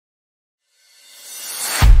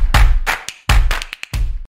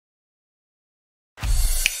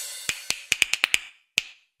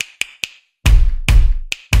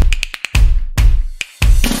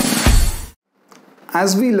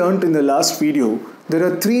As we learnt in the last video, there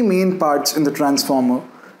are three main parts in the transformer.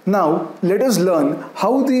 Now, let us learn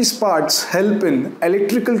how these parts help in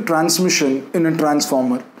electrical transmission in a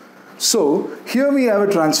transformer. So, here we have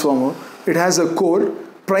a transformer. It has a core,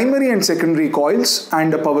 primary and secondary coils,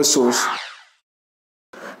 and a power source.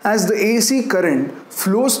 As the AC current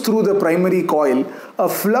flows through the primary coil, a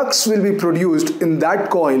flux will be produced in that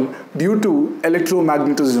coil due to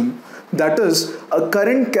electromagnetism. That is, a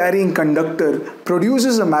current carrying conductor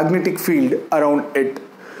produces a magnetic field around it.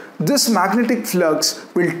 This magnetic flux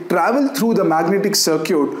will travel through the magnetic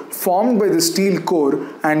circuit formed by the steel core,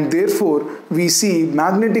 and therefore we see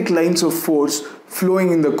magnetic lines of force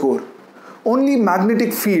flowing in the core. Only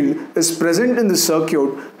magnetic field is present in the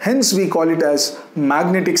circuit, hence we call it as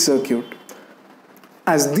magnetic circuit.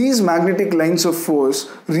 As these magnetic lines of force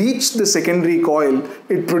reach the secondary coil,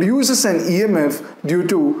 it produces an EMF due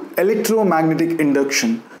to electromagnetic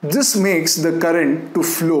induction. This makes the current to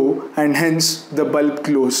flow and hence the bulb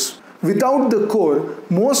glows. Without the core,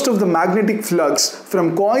 most of the magnetic flux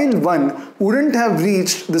from coil 1 wouldn't have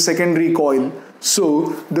reached the secondary coil.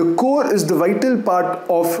 So, the core is the vital part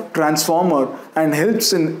of transformer and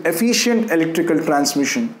helps in efficient electrical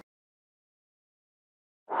transmission.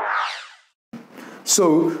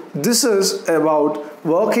 So, this is about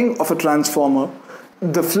working of a transformer.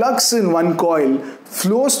 The flux in one coil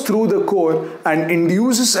flows through the core and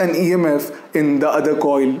induces an EMF in the other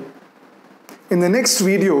coil. In the next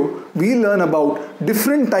video, we learn about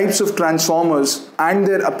different types of transformers and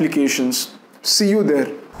their applications. See you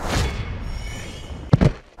there.